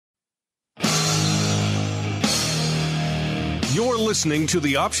You're listening to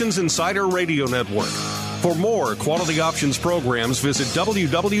the Options Insider Radio Network. For more quality options programs, visit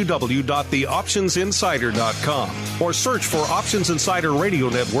www.theoptionsinsider.com or search for Options Insider Radio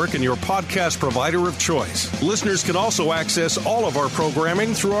Network in your podcast provider of choice. Listeners can also access all of our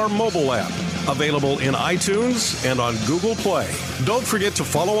programming through our mobile app, available in iTunes and on Google Play. Don't forget to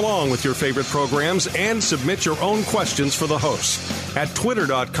follow along with your favorite programs and submit your own questions for the hosts at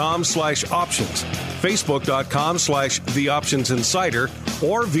twitter.com/options, facebook.com/theoptionsinsider,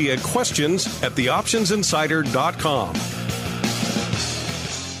 or via questions at theoptionsinsider.com.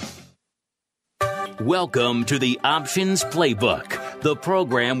 Welcome to the Options Playbook, the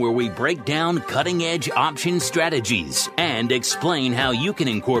program where we break down cutting-edge option strategies and explain how you can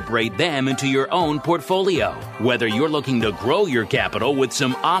incorporate them into your own portfolio. Whether you're looking to grow your capital with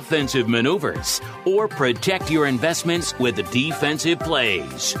some offensive maneuvers or protect your investments with defensive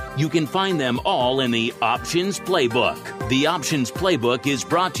plays, you can find them all in the Options Playbook. The Options Playbook is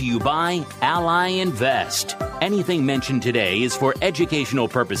brought to you by Ally Invest. Anything mentioned today is for educational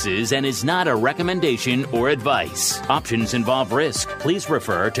purposes and is not a recommendation or advice. Options involve risk. Please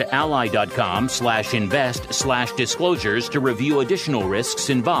refer to ally.com/invest/disclosures to review additional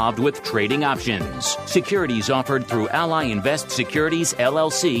risks involved with trading options. Securities offered through Ally Invest Securities,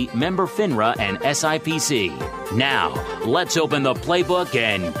 LLC, member FINRA and SIPC. Now, let's open the playbook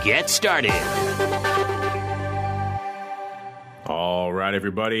and get started. All right,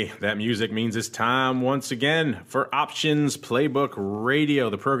 everybody. That music means it's time once again for Options Playbook Radio,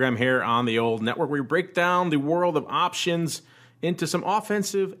 the program here on the old network where we break down the world of options into some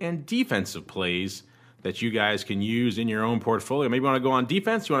offensive and defensive plays that you guys can use in your own portfolio. Maybe you want to go on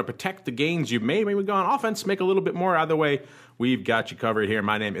defense, you want to protect the gains you've made. Maybe we go on offense, make a little bit more. Either way, we've got you covered here.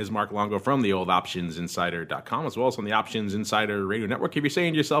 My name is Mark Longo from the old optionsinsider.com, as well as on the Options Insider Radio Network. If you're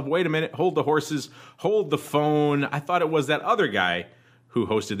saying to yourself, wait a minute, hold the horses, hold the phone, I thought it was that other guy who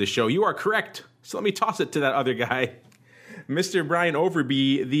hosted the show. You are correct. So let me toss it to that other guy, Mr. Brian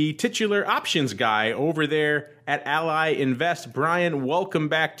Overby, the titular options guy over there at Ally Invest. Brian, welcome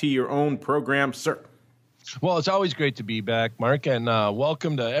back to your own program, sir. Well, it's always great to be back, Mark, and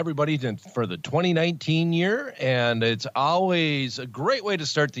welcome to everybody for the 2019 year. And it's always a great way to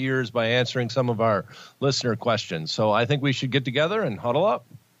start the year is by answering some of our listener questions. So I think we should get together and huddle up.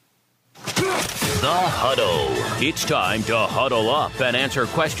 The Huddle. It's time to huddle up and answer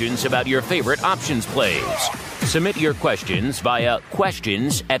questions about your favorite options plays. Submit your questions via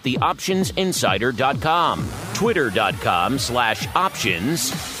questions@theoptionsinsider.com,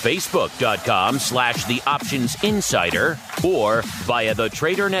 twitter.com/options, facebook.com/theoptionsinsider, or via the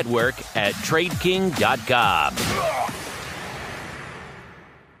Trader Network at tradeking.com.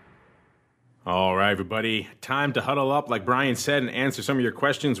 All right, everybody. Time to huddle up, like Brian said, and answer some of your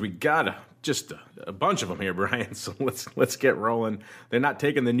questions. We got just a bunch of them here, Brian, so let's get rolling. They're not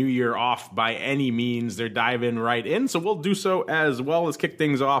taking the new year off by any means. They're diving right in, so we'll do so as well. Let's kick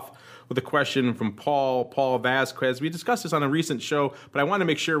things off with a question from Paul Vasquez. We discussed this on a recent show, but I want to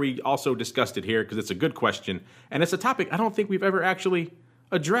make sure we also discussed it here because it's a good question, and it's a topic I don't think we've ever actually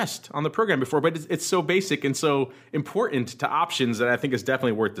addressed on the program before, but it's so basic and so important to options that I think is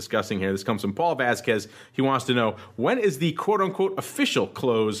definitely worth discussing here. This comes from Paul Vasquez. He wants to know, when is the quote-unquote official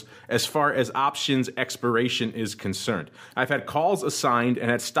close as far as options expiration is concerned? I've had calls assigned and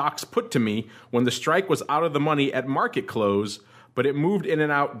had stocks put to me when the strike was out of the money at market close, but it moved in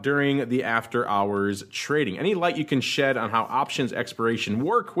and out during the after-hours trading. Any light you can shed on how options expiration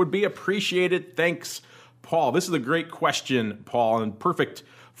work would be appreciated. Thanks, Paul. This is a great question, Paul, and perfect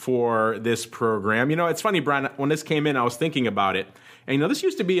for this program. You know, it's funny, Brian, when this came in, I was thinking about it. And, this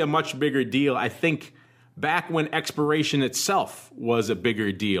used to be a much bigger deal, I think, back when expiration itself was a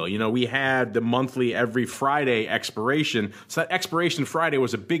bigger deal. We had the monthly every Friday expiration. So that expiration Friday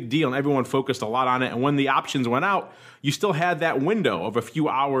was a big deal, and everyone focused a lot on it. And when the options went out, you still had that window of a few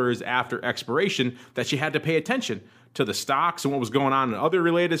hours after expiration that you had to pay attention to the stocks and what was going on in other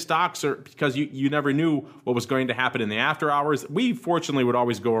related stocks, or because you never knew what was going to happen in the after hours. We fortunately would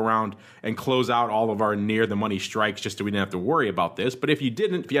always go around and close out all of our near the money strikes just so we didn't have to worry about this. But if you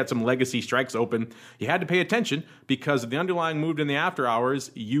didn't, if you had some legacy strikes open, you had to pay attention, because if the underlying moved in the after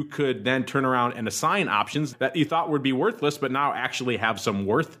hours, you could then turn around and assign options that you thought would be worthless but now actually have some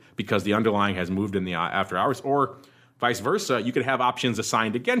worth because the underlying has moved in the after hours. Or vice versa, you could have options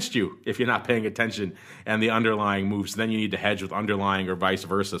assigned against you if you're not paying attention and the underlying moves. Then you need to hedge with underlying or vice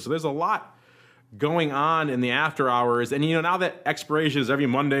versa. So there's a lot going on in the after hours. And, now that expiration is every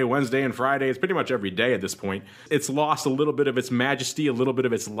Monday, Wednesday, and Friday, it's pretty much every day at this point. It's lost a little bit of its majesty, a little bit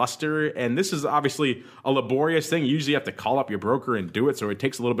of its luster. And this is obviously a laborious thing. You usually have to call up your broker and do it, so it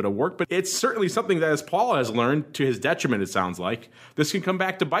takes a little bit of work. But it's certainly something that, as Paul has learned, to his detriment, it sounds like, this can come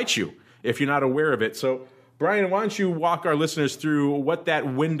back to bite you if you're not aware of it. So, Brian, why don't you walk our listeners through what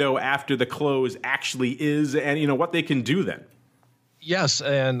that window after the close actually is and, what they can do then? Yes,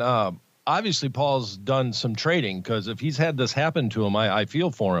 and obviously Paul's done some trading, because if he's had this happen to him, I feel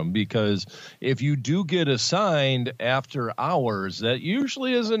for him, because if you do get assigned after hours, that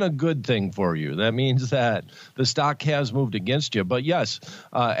usually isn't a good thing for you. That means that the stock has moved against you. But yes,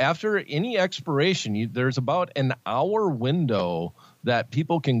 after any expiration, there's about an hour window that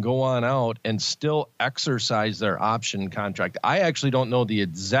people can go on out and still exercise their option contract. I actually don't know the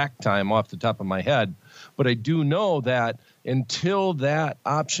exact time off the top of my head, but I do know that until that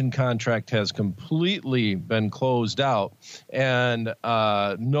option contract has completely been closed out and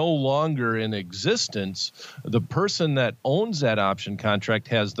no longer in existence, the person that owns that option contract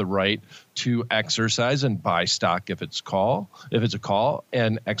has the right to exercise and buy stock if it's a call,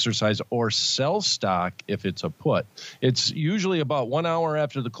 and exercise or sell stock if it's a put. It's usually about 1 hour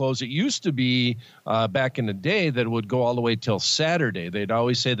after the close. It used to be back in the day that it would go all the way till Saturday. They'd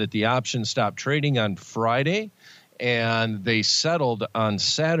always say that the option stopped trading on Friday and they settled on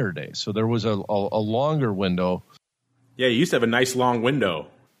Saturday. So there was a longer window. Yeah, you used to have a nice long window.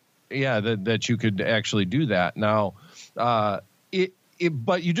 Yeah, that you could actually do that. Now,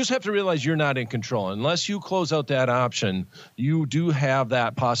 but you just have to realize you're not in control. Unless you close out that option, you do have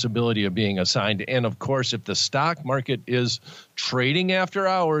that possibility of being assigned. And, of course, if the stock market is trading after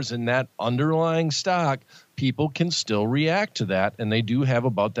hours in that underlying stock, people can still react to that, and they do have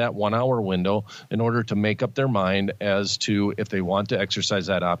about that 1 hour window in order to make up their mind as to if they want to exercise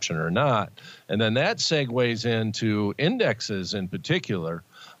that option or not. And then that segues into indexes in particular.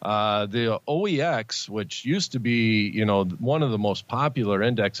 The OEX, which used to be, one of the most popular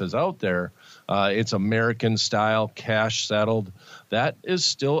indexes out there, it's American style, cash settled. That is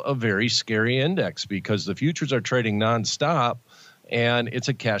still a very scary index because the futures are trading nonstop, and it's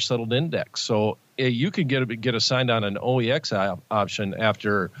a cash settled index. So you could get assigned on an OEX option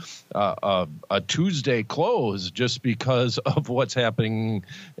after a Tuesday close just because of what's happening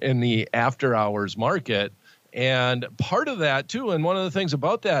in the after hours market. And part of that, too, and one of the things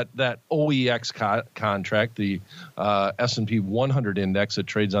about that OEX contract, the S&P 100 index that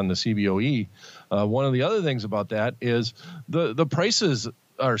trades on the CBOE, one of the other things about that is the prices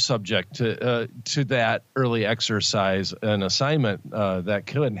are subject to that early exercise and assignment that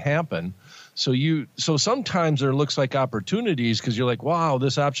could happen. So sometimes there looks like opportunities because you're like, wow,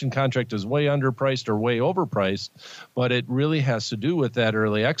 this option contract is way underpriced or way overpriced, but it really has to do with that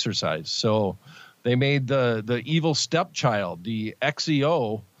early exercise. So they made the evil stepchild, the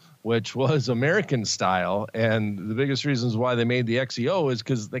XEO, which was American style. And the biggest reasons why they made the XEO is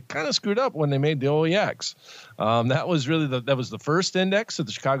because they kind of screwed up when they made the OEX. That was really the first index that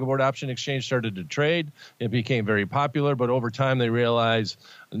the Chicago Board Option Exchange started to trade. It became very popular, but over time they realized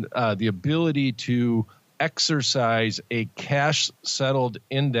the ability to exercise a cash-settled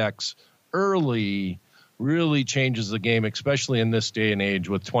index early really changes the game, especially in this day and age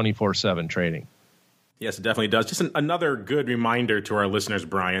with 24/7 trading. Yes, it definitely does. Just another good reminder to our listeners,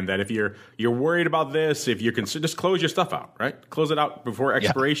 Brian, that if you're worried about this, if you're just close your stuff out, right? Close it out before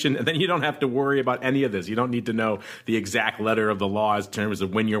expiration, and then you don't have to worry about any of this. You don't need to know the exact letter of the law in terms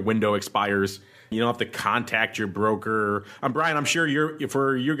of when your window expires. You don't have to contact your broker. Brian, I'm sure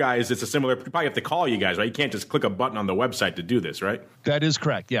for you guys, it's a similar. You probably have to call you guys, right? You can't just click a button on the website to do this, right? That is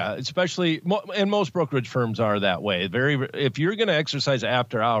correct. Yeah, especially, and most brokerage firms are that way. If you're going to exercise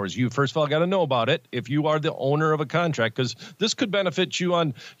after hours, you first of all got to know about it. If you are the owner of a contract, because this could benefit you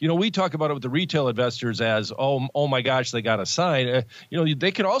on. We talk about it with the retail investors as, oh my gosh, they got assigned.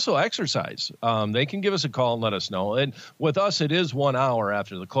 They can also exercise. They can give us a call and let us know. And with us, it is 1 hour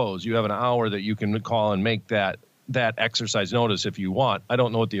after the close. You have an hour that you can call and make that exercise notice if you want. I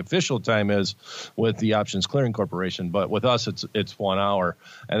don't know what the official time is with the Options Clearing Corporation, but with us, it's 1 hour.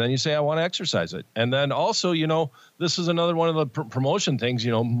 And then you say, I want to exercise it. And then also, this is another one of the promotion things.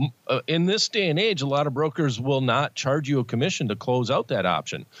 In this day and age, a lot of brokers will not charge you a commission to close out that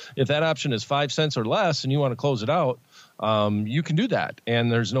option. If that option is 5 cents or less and you want to close it out, you can do that.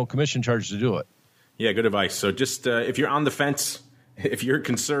 And there's no commission charge to do it. Yeah, good advice. So just if you're on the fence, if you're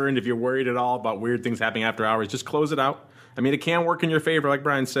concerned, if you're worried at all about weird things happening after hours, just close it out. I mean, it can work in your favor, like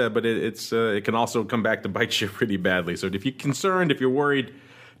Brian said, but it can also come back to bite you pretty badly. So if you're concerned, if you're worried,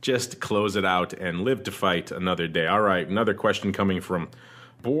 just close it out and live to fight another day. All right, another question coming from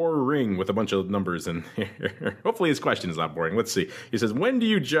boring with a bunch of numbers in here. Hopefully his question is not boring. Let's see. He says, when do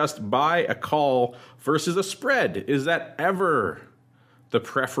you just buy a call versus a spread? Is that ever the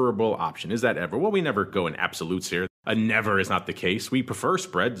preferable option? Is that ever? Well, we never go in absolutes here. A never is not the case. We prefer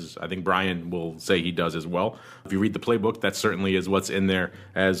spreads. I think Brian will say he does as well. If you read the playbook, that certainly is what's in there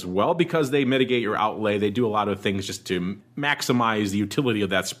as well, because they mitigate your outlay. They do a lot of things just to maximize the utility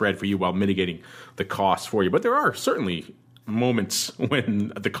of that spread for you while mitigating the cost for you. But there are certainly moments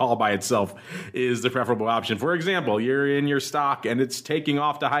when the call by itself is the preferable option. For example, you're in your stock and it's taking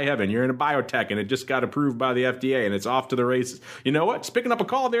off to high heaven. You're in a biotech and it just got approved by the FDA and it's off to the races. You know what? Just picking up a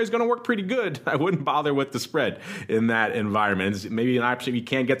call there is going to work pretty good. I wouldn't bother with the spread in that environment. It's maybe an option you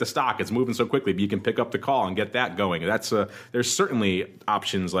can't get the stock. It's moving so quickly, but you can pick up the call and get that going. There's certainly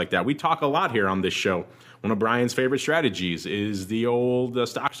options like that. We talk a lot here on this show. One of Brian's favorite strategies is the old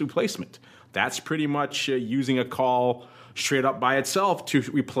stocks replacement. That's pretty much using a call straight up by itself to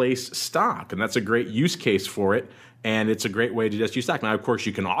replace stock. And that's a great use case for it. And it's a great way to just use stock. Now, of course,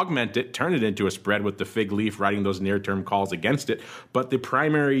 you can augment it, turn it into a spread with the fig leaf, writing those near-term calls against it. But the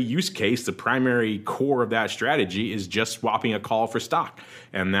primary use case, the primary core of that strategy is just swapping a call for stock.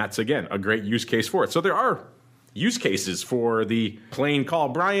 And that's, again, a great use case for it. So there are use cases for the plain call.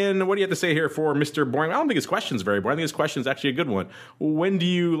 Brian, what do you have to say here for Mr. Boring? I don't think his question's very boring. I think his question's actually a good one. When do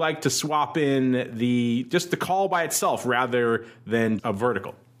you like to swap in just the call by itself rather than a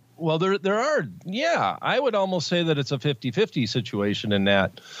vertical? Well, there are, I would almost say that it's a 50-50 situation in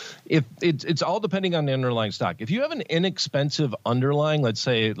that if it's all depending on the underlying stock. If you have an inexpensive underlying, let's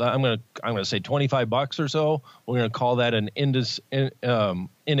say I'm going to say $25 or so, we're going to call that an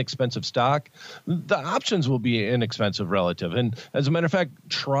inexpensive stock. The options will be inexpensive relative. And as a matter of fact,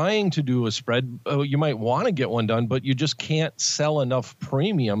 trying to do a spread, you might want to get one done, but you just can't sell enough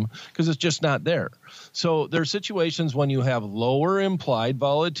premium because it's just not there. So there are situations when you have lower implied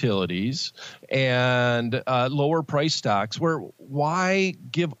volatilities and lower price stocks where why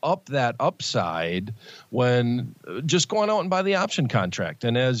give up that upside when just going out and buy the option contract?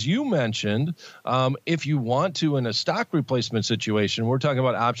 And as you mentioned, if you want to in a stock replacement situation, we're talking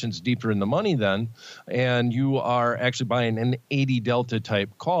about options deeper in the money then, and you are actually buying an 80 delta type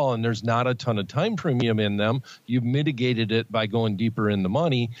call and there's not a ton of time premium in them, you've mitigated it by going deeper in the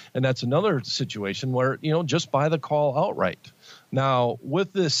money. And that's another situation where, just buy the call outright. Now,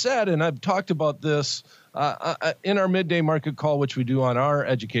 with this said, and I've talked about this in our midday market call, which we do on our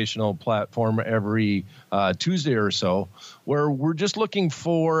educational platform every Tuesday or so, where we're just looking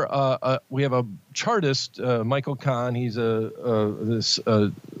for, we have a chartist, Michael Kahn. He's this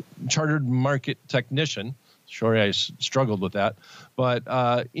chartered market technician. Sorry, I struggled with that.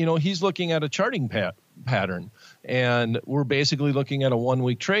 But, he's looking at a charting pattern. And we're basically looking at a 1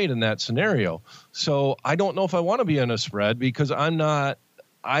 week trade in that scenario. So I don't know if I want to be in a spread because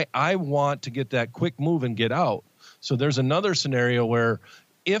I want to get that quick move and get out. So there's another scenario where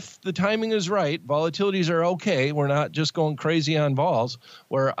if the timing is right, volatilities are okay, we're not just going crazy on vols,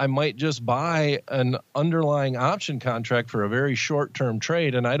 where I might just buy an underlying option contract for a very short-term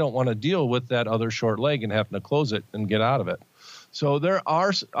trade, and I don't want to deal with that other short leg and having to close it and get out of it. So there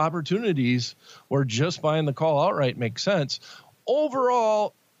are opportunities where just buying the call outright makes sense.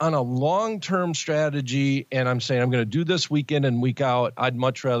 Overall, on a long-term strategy, and I'm saying I'm going to do this week in and week out, I'd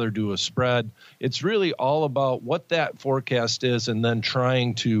much rather do a spread. It's really all about what that forecast is and then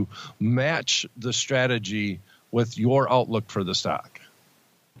trying to match the strategy with your outlook for the stock.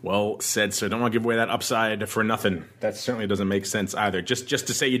 Well said, sir. Don't want to give away that upside for nothing. That certainly doesn't make sense either. Just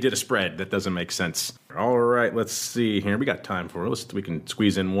to say you did a spread, that doesn't make sense. All right, let's see here. We got time for it. We can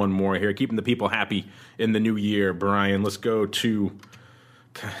squeeze in one more here. Keeping the people happy in the new year, Brian. Let's go to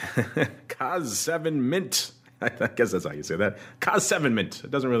COS7MNT. I guess that's how you say that. COS7MNT.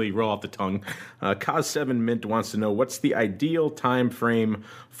 It doesn't really roll off the tongue. COS7MNT wants to know what's the ideal time frame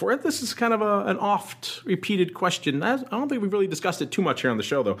for it. This is kind of an oft-repeated question. I don't think we've really discussed it too much here on the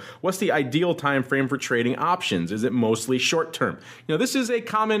show, though. What's the ideal time frame for trading options? Is it mostly short-term? This is a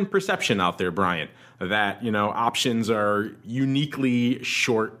common perception out there, Brian, that options are uniquely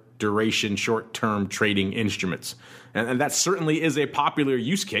short duration, short-term trading instruments. And that certainly is a popular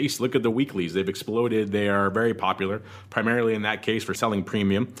use case. Look at the weeklies. They've exploded. They are very popular, primarily in that case for selling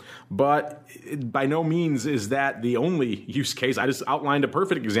premium. But by no means is that the only use case. I just outlined a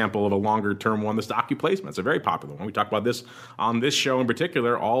perfect example of a longer-term one, the stock replacement. It's a very popular one. We talk about this on this show in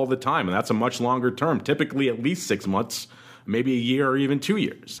particular all the time, and that's a much longer term, typically at least 6 months, maybe a year or even 2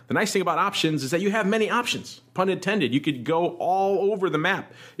 years. The nice thing about options is that you have many options, pun intended. You could go all over the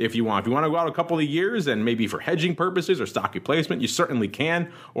map if you want. If you want to go out a couple of years and maybe for hedging purposes or stock replacement, you certainly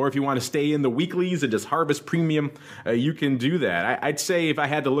can. Or if you want to stay in the weeklies and just harvest premium, you can do that. I'd say if I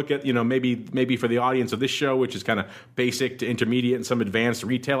had to look at, maybe for the audience of this show, which is kind of basic to intermediate and some advanced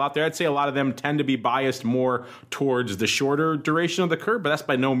retail out there, I'd say a lot of them tend to be biased more towards the shorter duration of the curve, but that's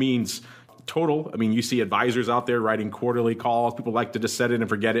by no means total. I mean, you see advisors out there writing quarterly calls. People like to just set it and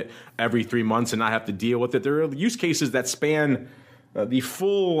forget it every 3 months and not have to deal with it. There are use cases that span the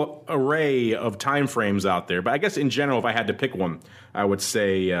full array of time frames out there. But I guess in general, if I had to pick one, I would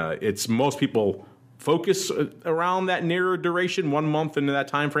say it's most people focus around that nearer duration, 1 month into that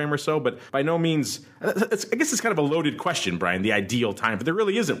time frame or so. But by no means, I guess it's kind of a loaded question, Brian, the ideal time. But there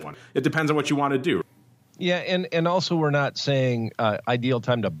really isn't one. It depends on what you want to do. Yeah, and also we're not saying ideal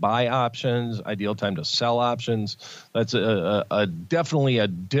time to buy options, ideal time to sell options. That's definitely a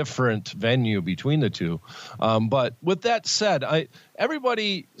different venue between the two. But with that said,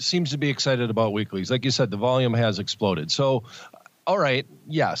 everybody seems to be excited about weeklies. Like you said, the volume has exploded. So, all right,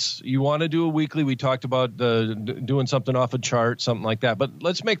 yes, you want to do a weekly. We talked about doing something off a chart, something like that. But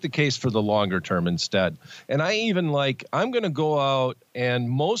let's make the case for the longer term instead. And I'm going to go out, and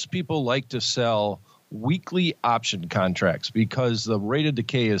most people like to sell weekly option contracts because the rate of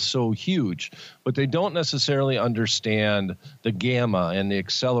decay is so huge, but they don't necessarily understand the gamma and the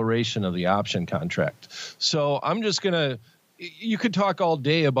acceleration of the option contract. So you could talk all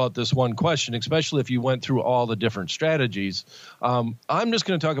day about this one question, especially if you went through all the different strategies. I'm just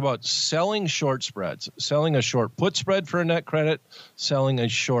going to talk about selling short spreads, selling a short put spread for a net credit, selling a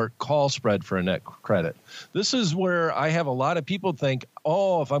short call spread for a net credit. This is where I have a lot of people think,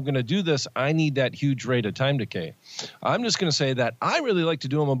 if I'm going to do this, I need that huge rate of time decay. I'm just going to say that I really like to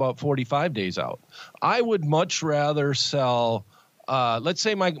do them about 45 days out. I would much rather sell, let's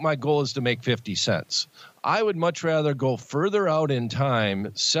say my goal is to make 50 cents. I would much rather go further out in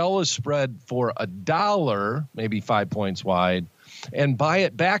time, sell a spread for $1, maybe 5 points wide, and buy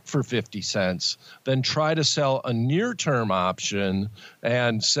it back for 50 cents than try to sell a near-term option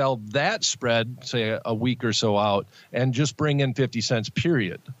and sell that spread, say a week or so out, and just bring in 50 cents,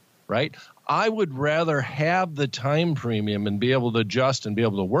 period, right? I would rather have the time premium and be able to adjust and be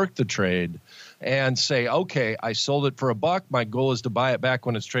able to work the trade and say, okay, I sold it for $1. My goal is to buy it back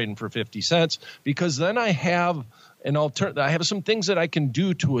when it's trading for 50 cents, because then I have an alternative. I have some things that I can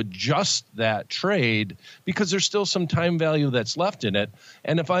do to adjust that trade because there's still some time value that's left in it.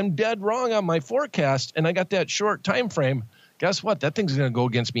 And if I'm dead wrong on my forecast and I got that short time frame, guess what? That thing's going to go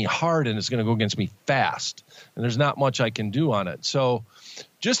against me hard, and it's going to go against me fast. And there's not much I can do on it. So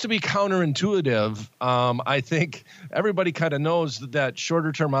just to be counterintuitive, I think everybody kind of knows that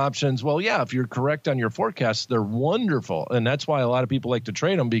shorter term options, well, yeah, if you're correct on your forecasts, they're wonderful. And that's why a lot of people like to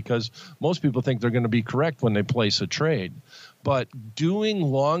trade them, because most people think they're going to be correct when they place a trade. But doing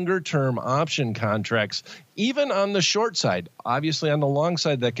longer term option contracts, even on the short side, obviously on the long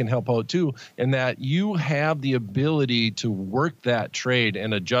side, that can help out too, in that you have the ability to work that trade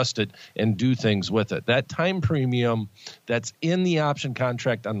and adjust it and do things with it. That time premium that's in the option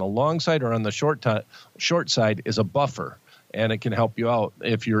contract on the long side or on the short side is a buffer, and it can help you out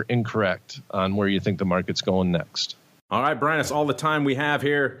if you're incorrect on where you think the market's going next. All right, Brian, that's all the time we have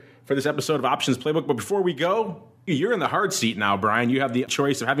here for this episode of Options Playbook. But before we go, you're in the hard seat now, Brian. You have the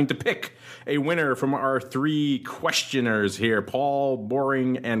choice of having to pick a winner from our 3 questioners here, Paul,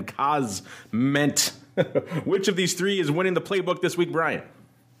 Boring, and COS7MNT. Which of these 3 is winning the playbook this week, Brian?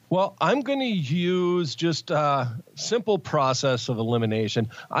 Well, I'm going to use just a simple process of elimination.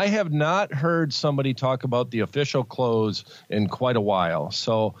 I have not heard somebody talk about the official close in quite a while.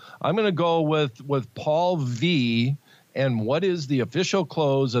 So I'm going to go with Paul V. And what is the official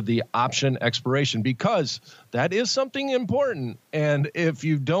close of the option expiration? Because that is something important. And if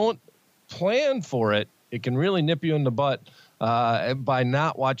you don't plan for it, it can really nip you in the butt by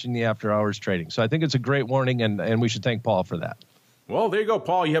not watching the after hours trading. So I think it's a great warning, and we should thank Paul for that. Well, there you go,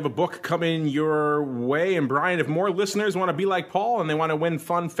 Paul. You have a book coming your way. And Brian, if more listeners want to be like Paul and they want to win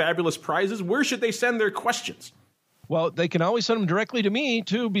fun, fabulous prizes, where should they send their questions? Well, they can always send them directly to me,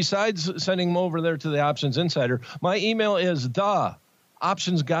 too, besides sending them over there to the Options Insider. My email is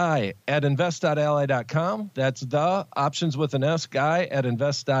theoptionsguy@invest.ally.com. That's the options with an S guy at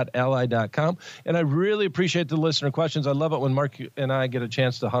invest.ally.com. And I really appreciate the listener questions. I love it when Mark and I get a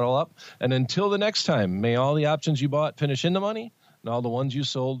chance to huddle up. And until the next time, may all the options you bought finish in the money and all the ones you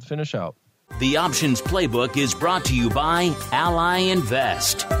sold finish out. The Options Playbook is brought to you by Ally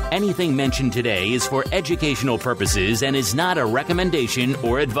Invest. Anything mentioned today is for educational purposes and is not a recommendation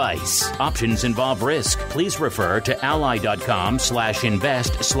or advice. Options involve risk. Please refer to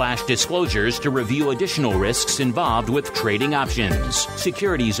ally.com/invest/disclosures to review additional risks involved with trading options.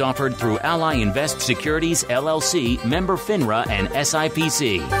 Securities offered through Ally Invest Securities, LLC, member FINRA and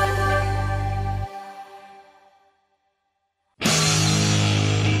SIPC.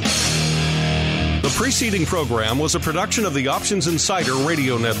 The preceding program was a production of the Options Insider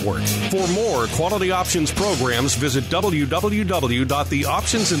Radio Network. For more quality options programs, visit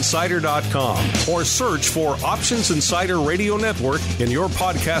www.theoptionsinsider.com or search for Options Insider Radio Network in your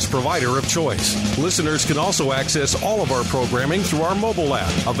podcast provider of choice. Listeners can also access all of our programming through our mobile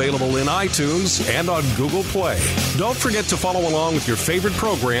app, available in iTunes and on Google Play. Don't forget to follow along with your favorite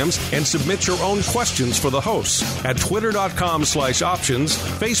programs and submit your own questions for the hosts at twitter.com/options,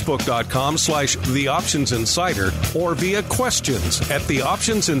 facebook.com/The Options Insider, or via questions at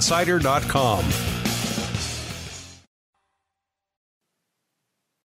theoptionsinsider.com.